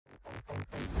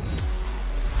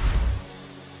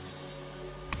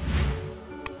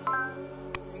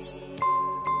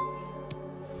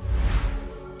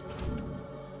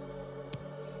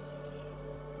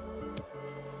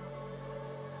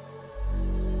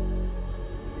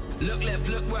Look left,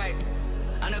 look right.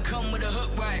 And I come with a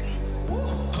hook right.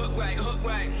 Hook right, hook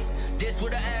right. This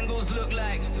what the angles look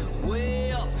like.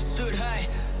 Way up, stood high.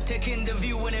 Taking the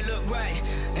view when it look right.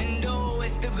 And oh,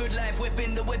 it's the good life.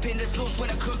 Whipping the sauce when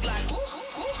I cook like.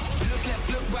 Look left,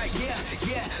 look right, yeah,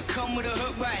 yeah. Come with a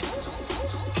hook right.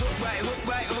 Hook right, hook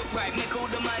right, hook right. Make all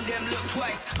the man them look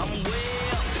twice. I'm way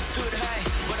up, stood high.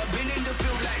 But I've been in the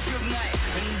field like Suge Knight.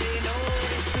 And they know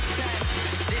this took time.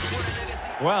 This what a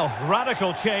legacy. Well,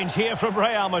 radical change here from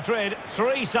Real Madrid.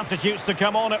 3 substitutes to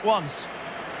come on at once.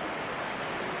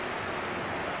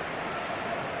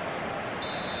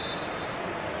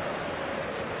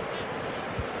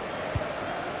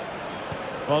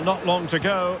 Well, not long to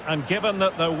go, and given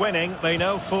that they're winning, they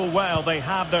know full well they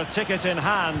have their ticket in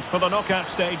hand for the knockout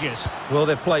stages. Well,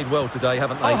 they've played well today,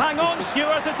 haven't they? Oh, hang on,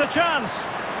 Stuart, it's a chance!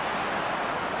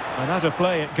 And out of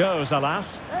play it goes,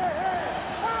 alas.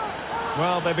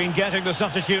 Well, they've been getting the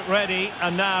substitute ready,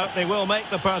 and now they will make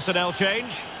the personnel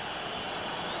change.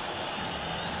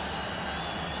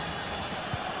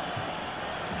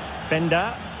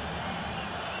 Benda.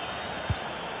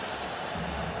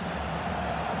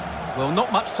 Well,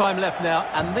 not much time left now,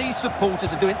 and these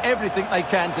supporters are doing everything they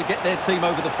can to get their team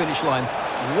over the finish line.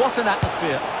 What an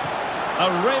atmosphere. A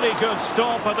really good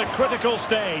stop at a critical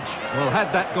stage. Well,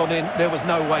 had that gone in, there was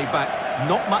no way back.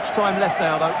 Not much time left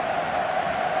now, though.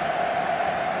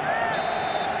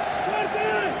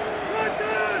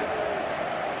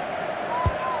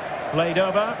 Played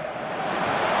over.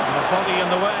 And the body in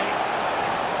the way.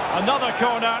 Another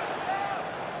corner.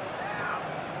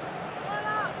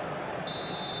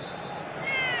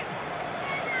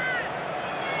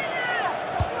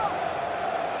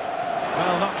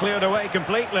 Well, not cleared away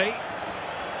completely.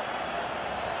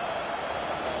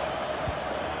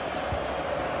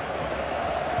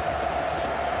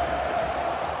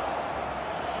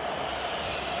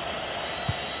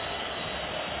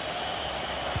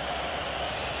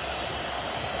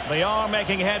 They are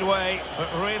making headway, but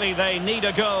really they need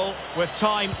a goal with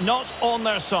time not on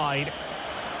their side.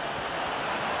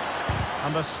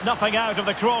 And the snuffing out of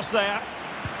the cross there.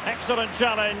 Excellent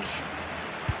challenge.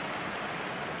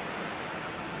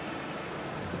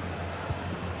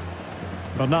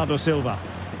 Bernardo Silva.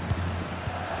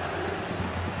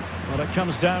 Well, it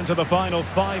comes down to the final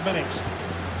 5 minutes.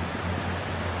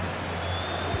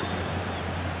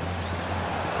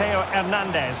 Theo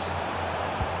Hernandez.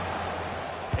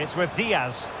 It's with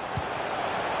Diaz.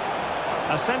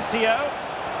 Asensio.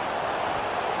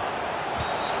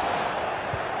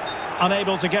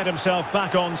 Unable to get himself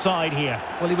back on side here.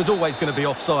 Well, he was always going to be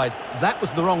offside. That was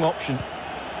the wrong option.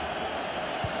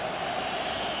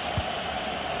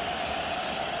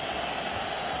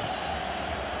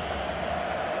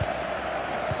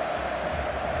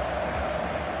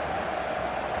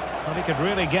 Well, he could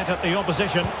really get at the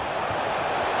opposition.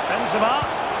 Benzema,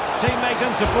 teammate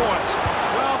and support.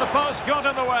 Well, the post got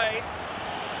in the way.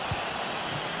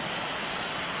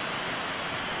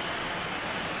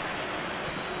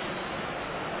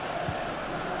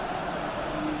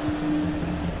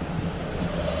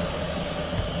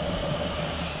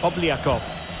 Obliakov.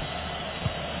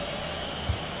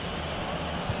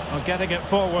 Well, getting it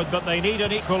forward, but they need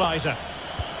an equaliser.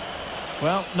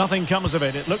 Well, nothing comes of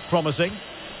it. It looked promising.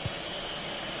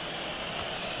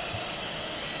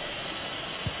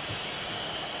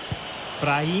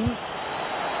 Brahim.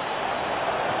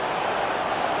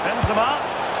 Benzema.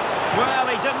 Well,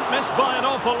 he didn't miss by an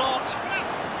awful lot.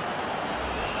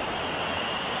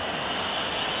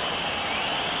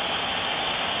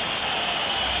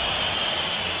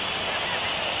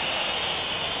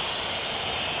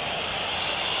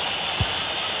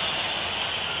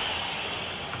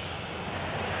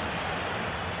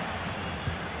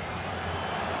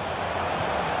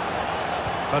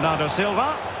 Bernardo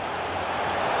Silva.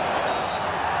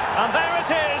 And there it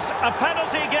is, a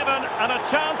penalty given and a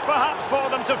chance perhaps for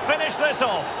them to finish this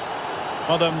off.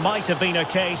 Well, there might have been a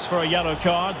case for a yellow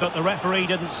card, but the referee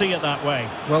didn't see it that way.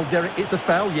 Well, Derek, it's a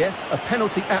foul, yes, a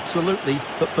penalty, absolutely,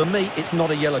 but for me, it's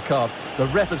not a yellow card. The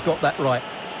ref has got that right.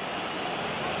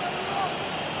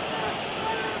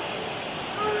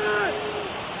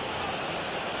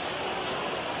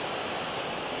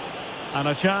 And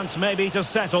a chance maybe to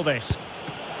settle this.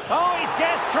 Oh, he's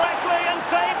guessed correctly and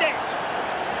saved it!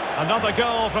 Another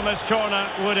goal from this corner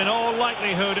would in all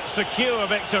likelihood secure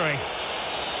victory.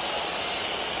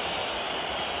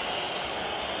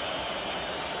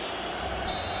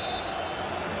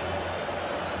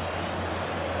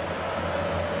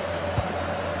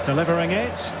 Delivering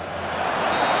it.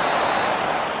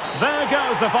 There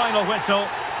goes the final whistle.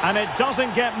 And it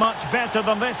doesn't get much better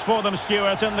than this for them,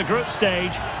 Stuart, in the group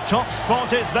stage. Top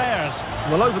spot is theirs.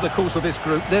 Well, over the course of this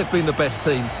group, they've been the best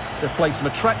team. They've played some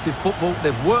attractive football,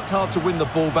 they've worked hard to win the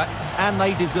ball back, and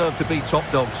they deserve to be top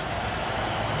dogs.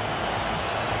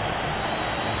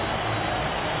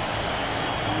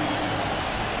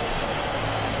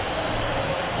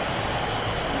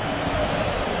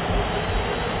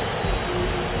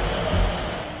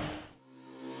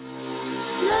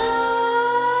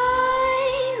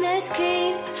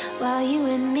 While you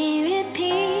and me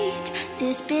repeat,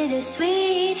 this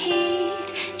bittersweet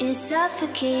heat is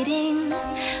suffocating.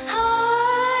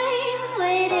 I'm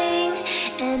waiting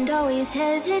and always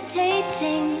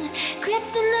hesitating.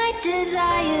 Kryptonite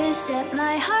desires set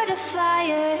my heart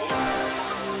afire.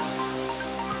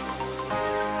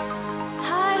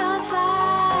 Heart on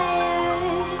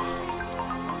fire.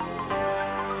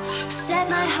 Set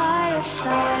my heart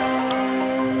afire.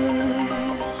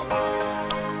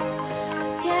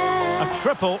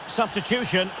 Triple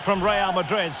substitution from Real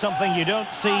Madrid, something you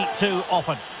don't see too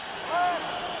often.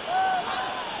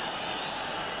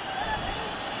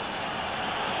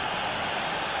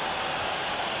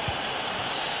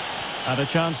 And a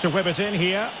chance to whip it in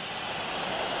here.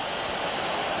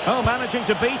 Oh, managing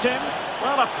to beat him.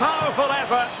 Well, a powerful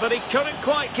effort, but he couldn't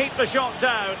quite keep the shot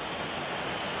down.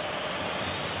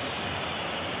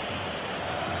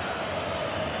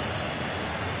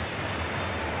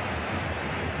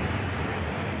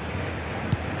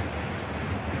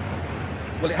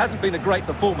 Well, it hasn't been a great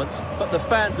performance, but the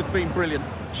fans have been brilliant.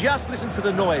 Just listen to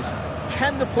the noise.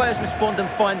 Can the players respond and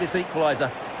find this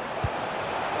equaliser?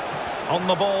 On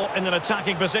the ball in an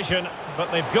attacking position, but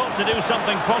they've got to do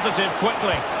something positive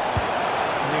quickly.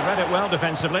 And he read it well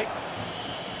defensively.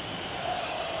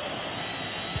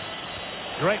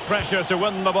 Great pressure to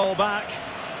win the ball back.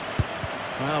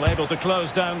 Well, able to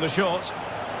close down the shot.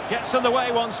 Gets in the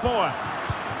way once more.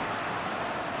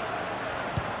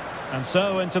 And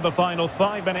so into the final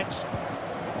 5 minutes.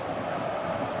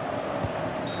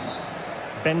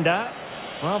 Benda.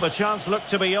 Well, the chance looked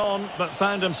to be on, but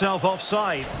found himself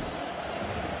offside.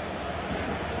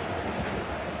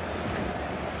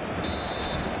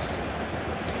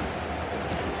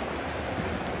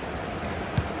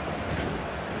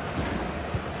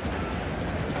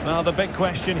 Well, the big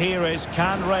question here is,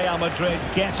 can Real Madrid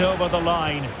get over the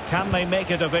line? Can they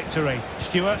make it a victory?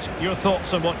 Stuart, your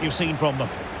thoughts on what you've seen from them?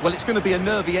 Well, it's going to be a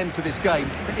nervy end to this game.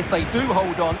 But if they do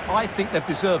hold on, I think they've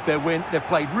deserved their win. They've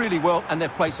played really well and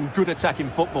they've played some good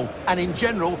attacking football. And in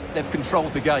general, they've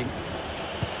controlled the game.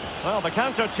 Well, the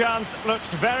counter chance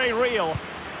looks very real.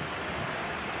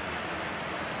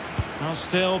 Now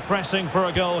still pressing for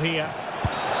a goal here.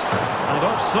 And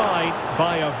offside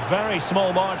by a very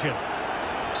small margin.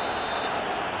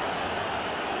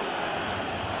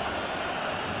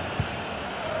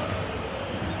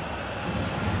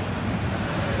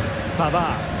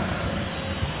 Pavard.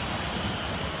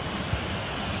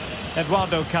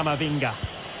 Eduardo Camavinga.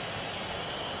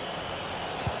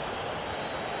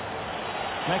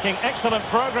 Making excellent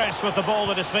progress with the ball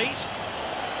at his feet.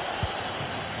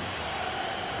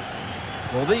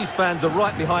 Well, these fans are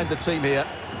right behind the team here.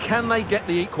 Can they get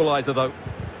the equaliser, though?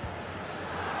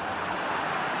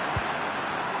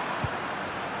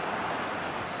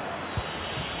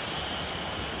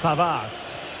 Pavard.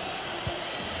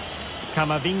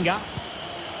 Camavinga.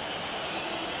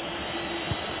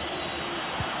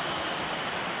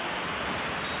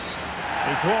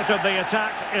 He thwarted the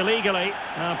attack illegally.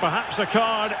 Perhaps a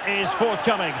card is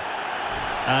forthcoming.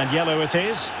 And yellow it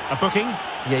is. A booking.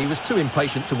 Yeah, he was too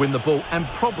impatient to win the ball and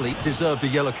probably deserved a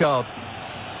yellow card.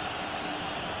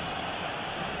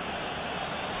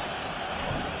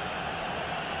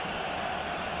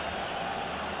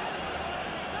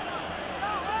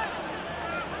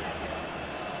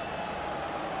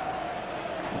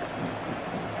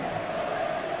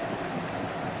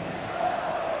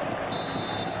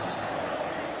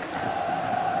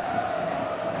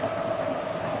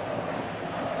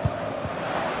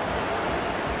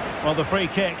 Well, the free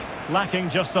kick lacking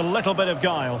just a little bit of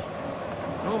guile.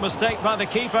 No mistake by the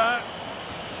keeper.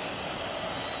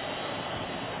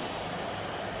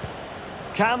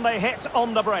 Can they hit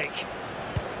on the break?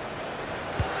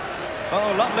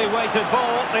 Oh, lovely weighted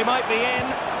ball. They might be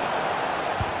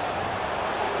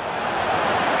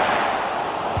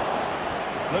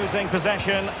in. Losing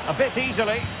possession a bit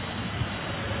easily.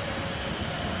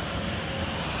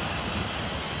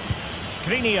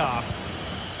 Skriniar.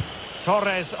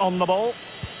 Torres on the ball.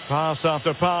 Pass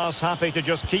after pass, happy to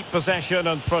just keep possession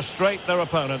and frustrate their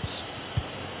opponents.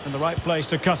 In the right place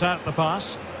to cut out the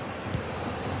pass.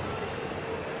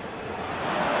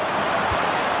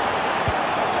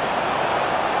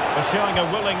 showing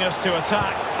a willingness to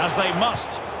attack, as they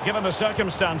must, given the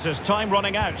circumstances. Time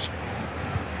running out.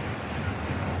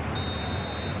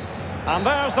 And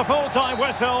there's the full-time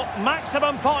whistle.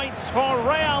 Maximum points for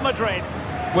Real Madrid.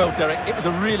 Well, Derek, it was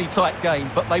a really tight game,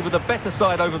 but they were the better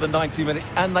side over the 90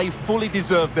 minutes, and they fully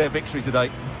deserved their victory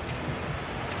today.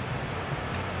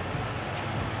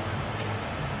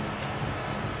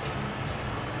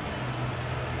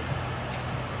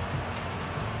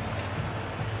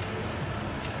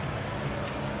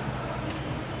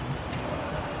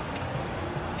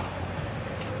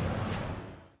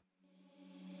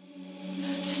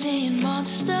 Seeing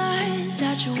monsters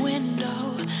out your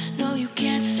window. No, you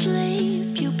can't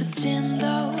sleep, you pretend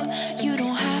though. You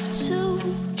don't have to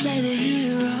play the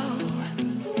hero.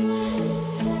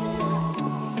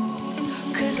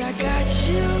 'Cause I got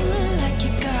you like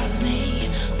you got me.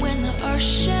 When the earth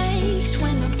shakes,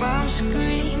 when the bombs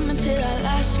scream, until our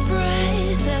last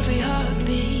breath, every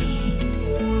heartbeat.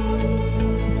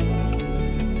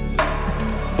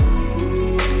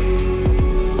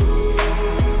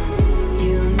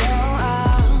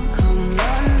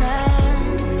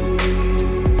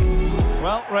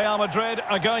 Real Madrid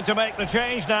are going to make the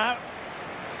change now.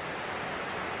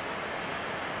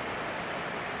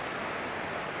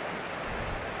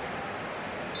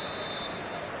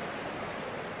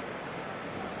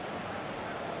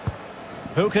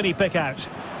 Who can he pick out?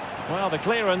 Well, the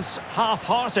clearance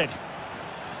half-hearted.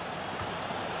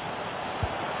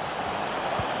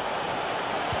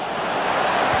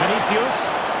 Vinicius.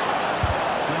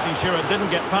 Making sure it didn't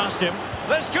get past him.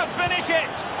 This could finish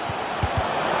it!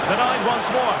 Denied once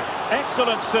more.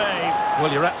 Excellent save. Well,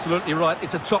 you're absolutely right.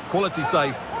 It's a top-quality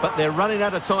save, but they're running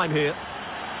out of time here.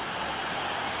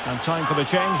 And time for the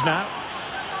change now.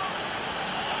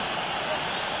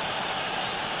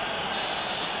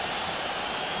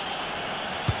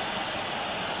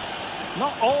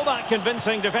 Not all that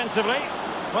convincing defensively.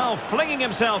 Well, flinging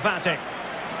himself at it.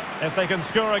 If they can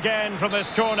score again from this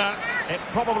corner, it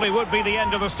probably would be the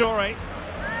end of the story.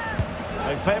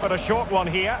 They favoured a short one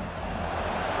here.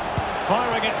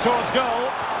 Firing it towards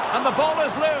goal, and the ball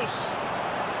is loose.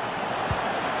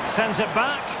 Sends it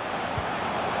back.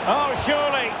 Oh,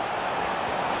 surely.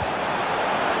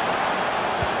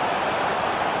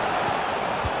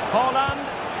 Holland.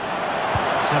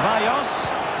 Ceballos.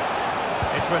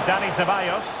 It's with Dani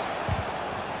Ceballos.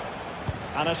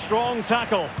 And a strong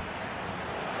tackle.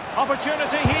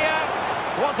 Opportunity here.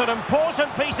 What an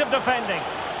important piece of defending.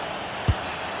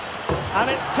 And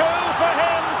it's 2 for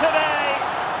him today.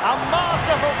 A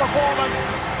masterful performance.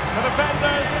 The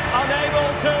defenders unable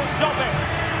to stop it.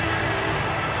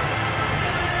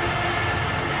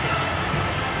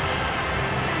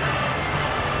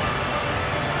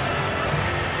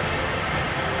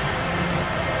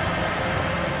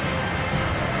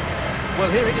 Well,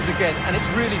 here it is again, and it's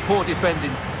really poor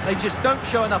defending. They just don't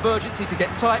show enough urgency to get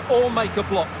tight or make a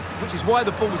block, which is why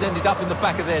the ball's ended up in the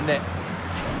back of their net.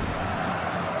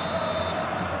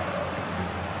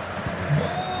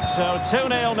 So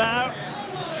 2-0 now.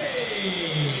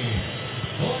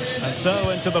 And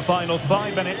so into the final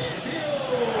 5 minutes.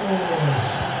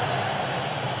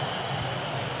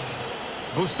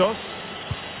 Bustos.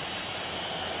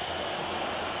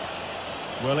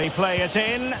 Will he play it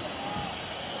in?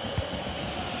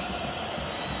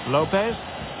 Lopez.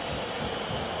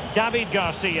 David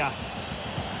Garcia.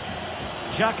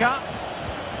 Xhaka.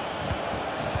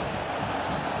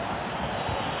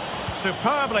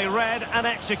 Superbly read and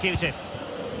executed.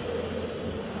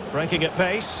 Breaking at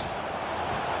pace.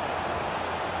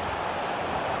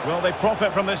 Will they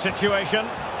profit from this situation?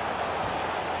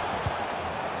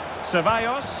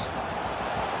 Ceballos.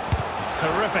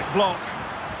 Terrific block.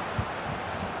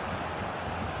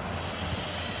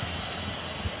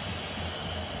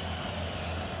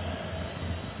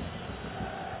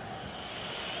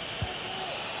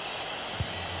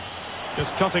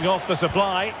 Just cutting off the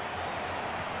supply.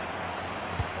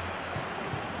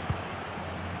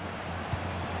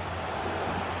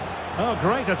 Oh,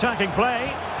 great attacking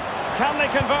play. Can they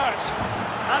convert?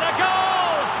 And a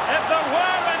goal! If there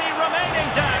were any remaining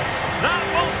doubts, that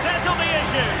will settle the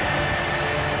issue.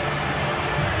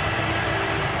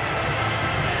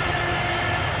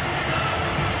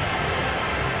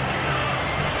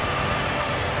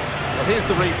 Well, here's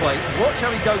the replay. Watch how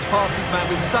he goes past his man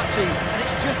with such ease, and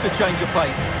it's just a change of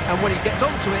pace. And when he gets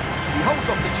onto it, he holds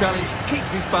off the challenge, keeps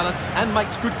his balance, and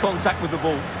makes good contact with the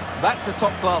ball. That's a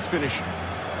top-class finish.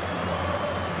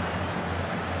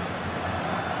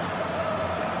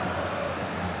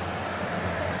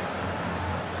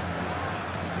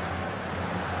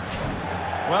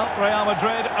 Well, Real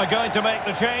Madrid are going to make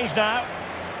the change now.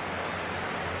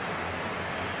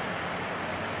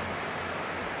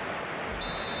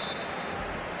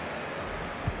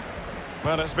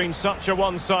 Well, it's been such a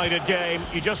one-sided game.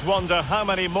 You just wonder how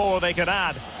many more they could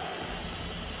add.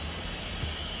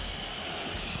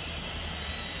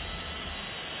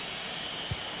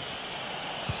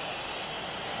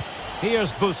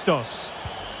 Here's Bustos.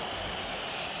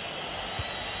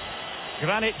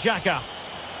 Granit Xhaka.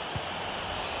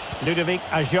 Ludovic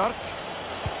Ajorc.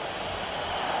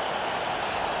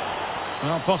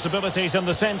 Well, possibilities in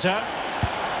the centre.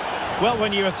 Well,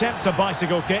 when you attempt a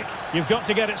bicycle kick, you've got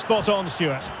to get it spot on,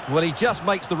 Stuart. Well, he just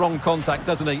makes the wrong contact,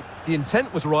 doesn't he? The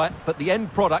intent was right, but the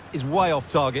end product is way off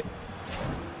target.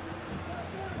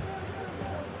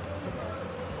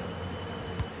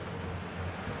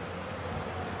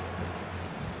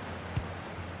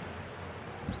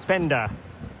 Bender.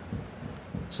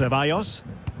 Ceballos.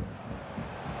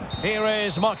 Here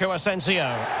is Marco Asensio.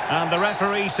 And the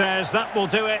referee says that will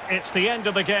do it. It's the end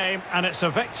of the game, and it's a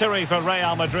victory for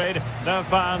Real Madrid. Their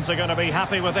fans are going to be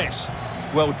happy with this.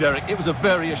 Well, Derek, it was a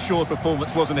very assured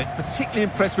performance, wasn't it? Particularly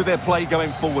impressed with their play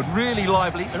going forward. Really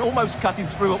lively and almost cutting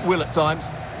through at will at times.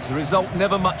 The result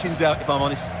never much in doubt, if I'm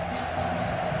honest.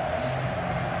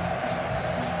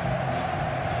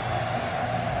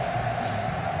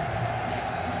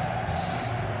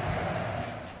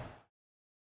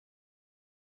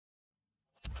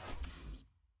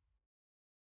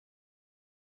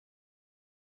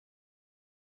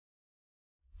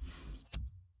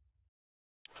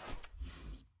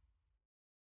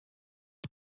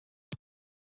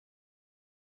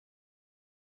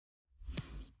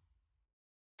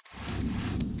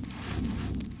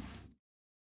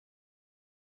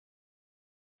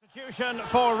 Substitution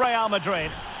for Real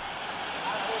Madrid.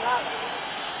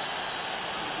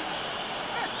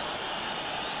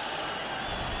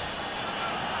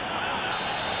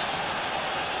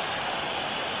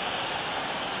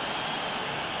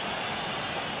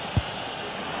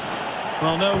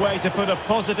 Well, no way to put a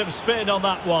positive spin on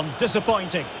that one.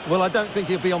 Disappointing. Well, I don't think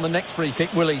he'll be on the next free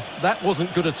kick, will he? That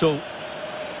wasn't good at all.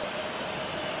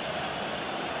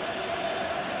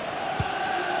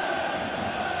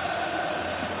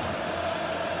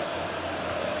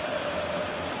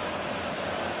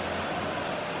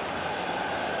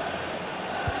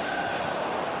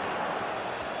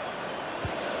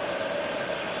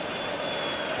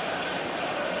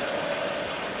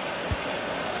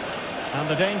 And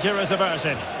the danger is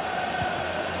averted.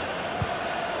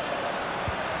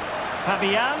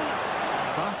 Fabian.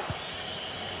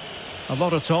 A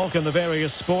lot of talk in the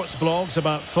various sports blogs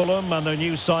about Fulham and their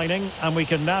new signing, and we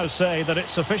can now say that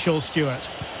it's official, Stuart.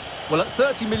 Well, at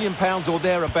 £30 million or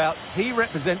thereabouts, he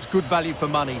represents good value for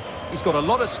money. He's got a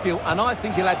lot of skill, and I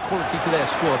think he'll add quality to their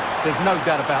squad. There's no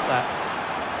doubt about that.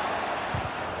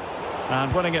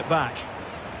 And winning it back.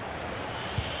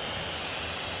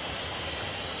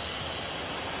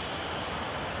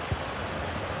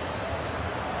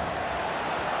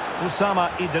 Usama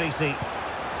Idrissi.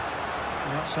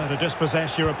 That's how to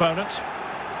dispossess your opponent.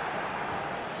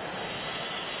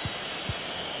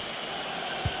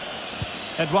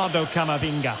 Eduardo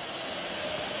Camavinga.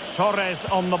 Torres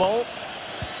on the ball.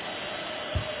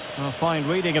 A fine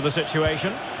reading of the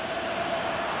situation.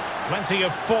 Plenty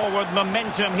of forward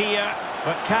momentum here,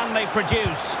 but can they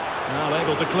produce? Well,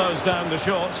 able to close down the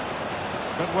shot.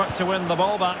 Good work to win the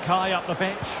ball back high up the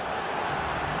pitch.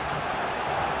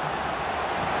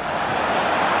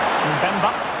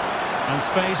 Bemba, and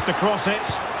space to cross it.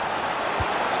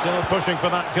 Still pushing for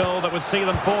that goal that would see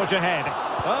them forge ahead.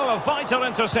 Oh, a vital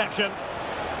interception.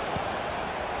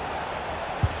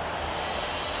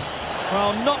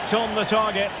 Well, knocked on the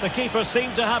target. The keeper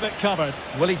seemed to have it covered.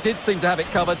 Well, he did seem to have it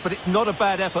covered, but it's not a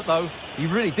bad effort, though. He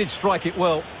really did strike it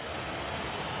well.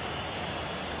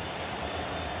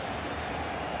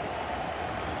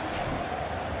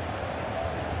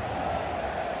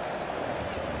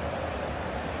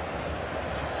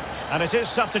 And it is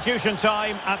substitution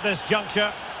time at this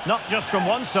juncture, not just from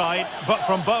one side, but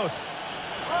from both.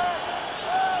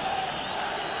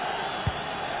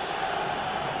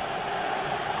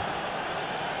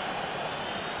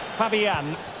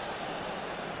 Fabian.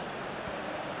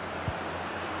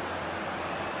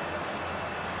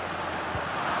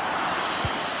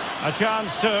 A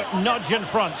chance to nudge in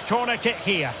front. Corner kick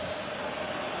here.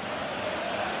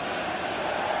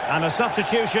 And a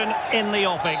substitution in the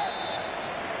offing.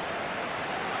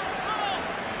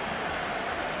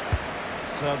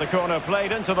 So the corner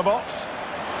played into the box.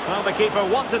 Well, the keeper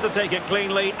wanted to take it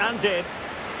cleanly and did.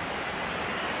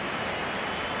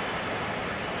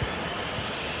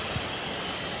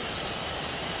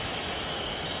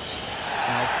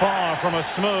 Now, far from a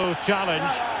smooth challenge.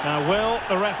 Now, will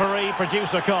the referee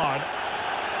produce a card?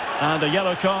 And a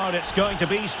yellow card it's going to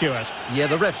be, Stuart. Yeah,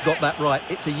 the ref's got that right.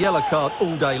 It's a yellow card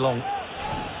all day long.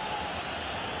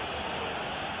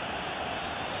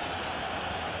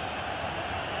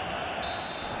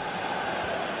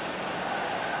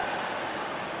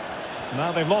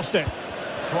 Now they've lost it.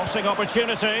 Crossing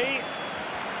opportunity.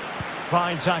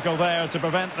 Fine tackle there to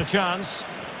prevent the chance.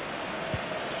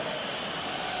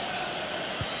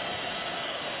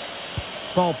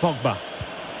 Paul Pogba.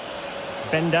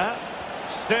 Benda.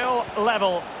 Still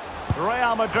level.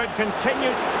 Real Madrid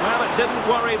continued. Well, it didn't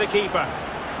worry the keeper.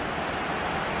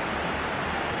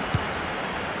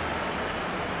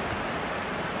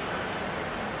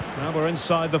 Now we're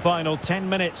inside the final 10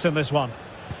 minutes in this one.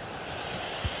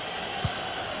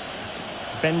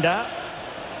 Benda.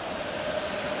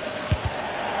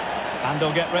 And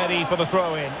they'll get ready for the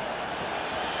throw-in.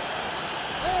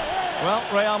 Well,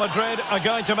 Real Madrid are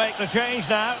going to make the change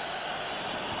now.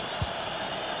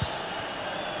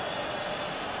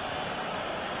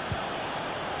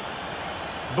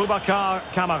 Boubacar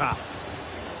Kamara.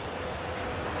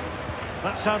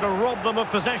 That's how to rob them of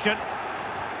possession.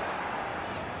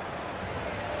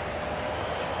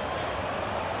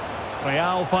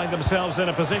 Real find themselves in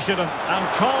a position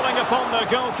and calling upon their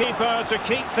goalkeeper to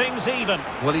keep things even.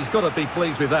 Well, he's got to be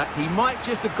pleased with that. He might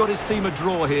just have got his team a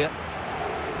draw here.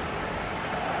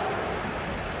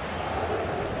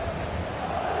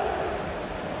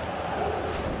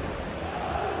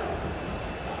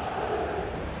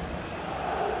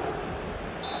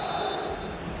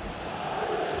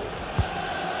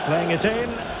 Playing it in.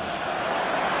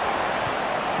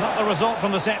 Not the result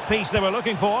from the set piece they were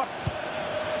looking for.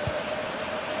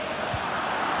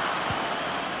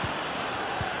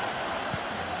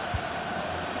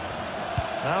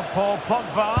 Now Paul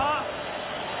Pogba.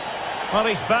 Well,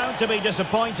 he's bound to be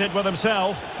disappointed with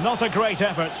himself. Not a great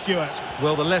effort, Stuart.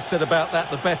 Well, the less said about that,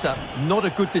 the better. Not a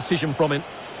good decision from him.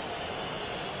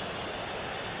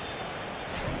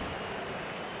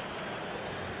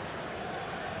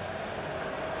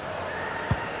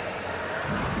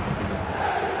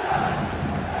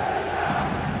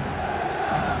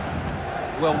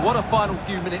 Well, what a final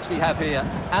few minutes we have here.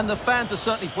 And the fans are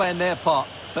certainly playing their part.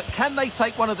 But can they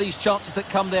take one of these chances that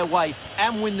come their way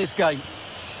and win this game?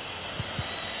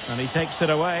 And he takes it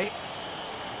away.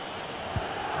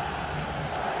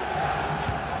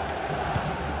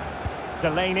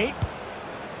 Delaney.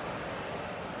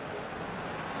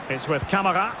 It's with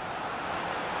Kamara.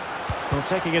 Well,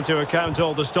 taking into account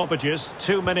all the stoppages,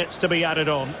 2 minutes to be added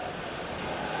on.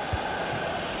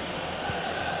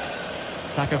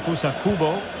 Takefusa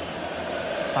Kubo.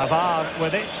 Pavard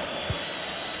with it.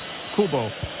 Kubo.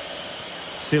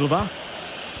 Silva.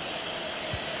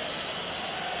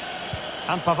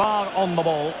 And Pavard on the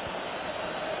ball.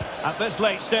 At this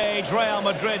late stage, Real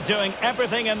Madrid doing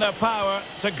everything in their power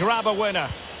to grab a winner.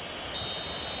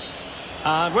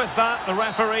 And with that, the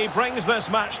referee brings this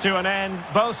match to an end.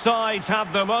 Both sides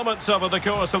have their moments over the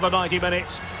course of the 90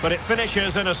 minutes, but it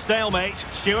finishes in a stalemate.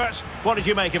 Stuart, what did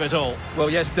you make of it all? Well,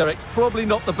 yes, Derek, probably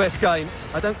not the best game.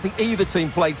 I don't think either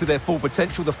team played to their full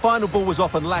potential. The final ball was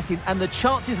often lacking, and the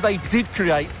chances they did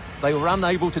create, they were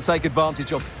unable to take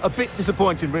advantage of. A bit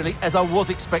disappointing, really, as I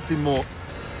was expecting more.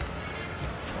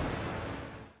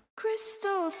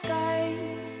 Crystal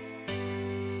skies,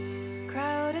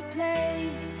 crowded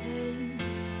places,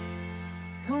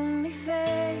 lonely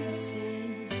faces,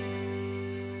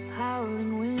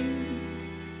 howling wind.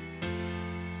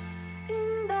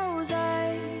 In those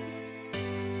eyes,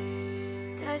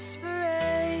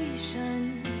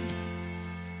 desperation,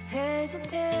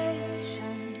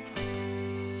 hesitation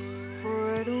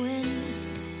for the wind.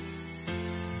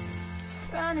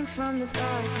 Running from the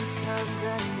darkness of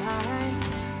the night,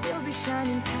 you'll be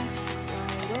shining past the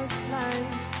brightest light.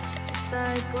 Just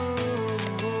like gold,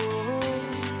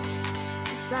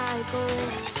 just like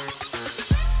gold.